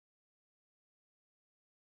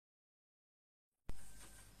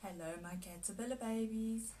Hello my caterpillar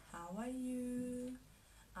babies, how are you?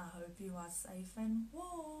 I hope you are safe and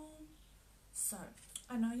warm. So,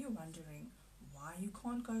 I know you're wondering why you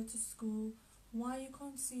can't go to school, why you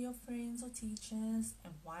can't see your friends or teachers,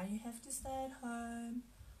 and why you have to stay at home.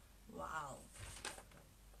 Wow.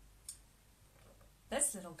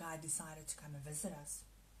 This little guy decided to come and visit us.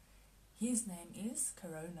 His name is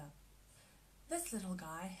Corona. This little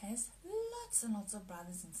guy has lots and lots of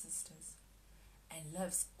brothers and sisters and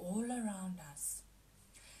lives all around us.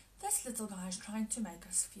 This little guy is trying to make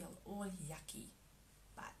us feel all yucky,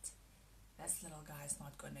 but this little guy is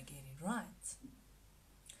not going to get it right.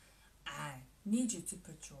 I need you to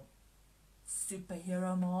put your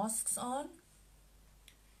superhero masks on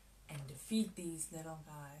and defeat these little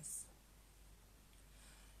guys.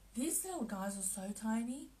 These little guys are so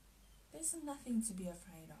tiny, there's nothing to be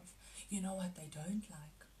afraid of. You know what they don't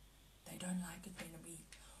like? They don't like it when we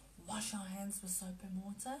wash our hands with soap and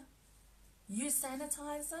water, use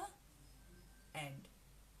sanitizer, and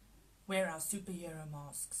wear our superhero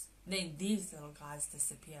masks. Then these little guys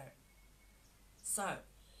disappear. So,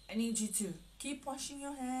 I need you to keep washing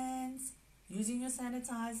your hands, using your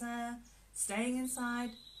sanitizer, staying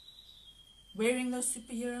inside, wearing those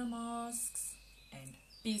superhero masks, and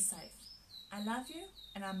be safe. I love you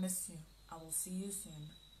and I miss you. I will see you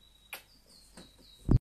soon.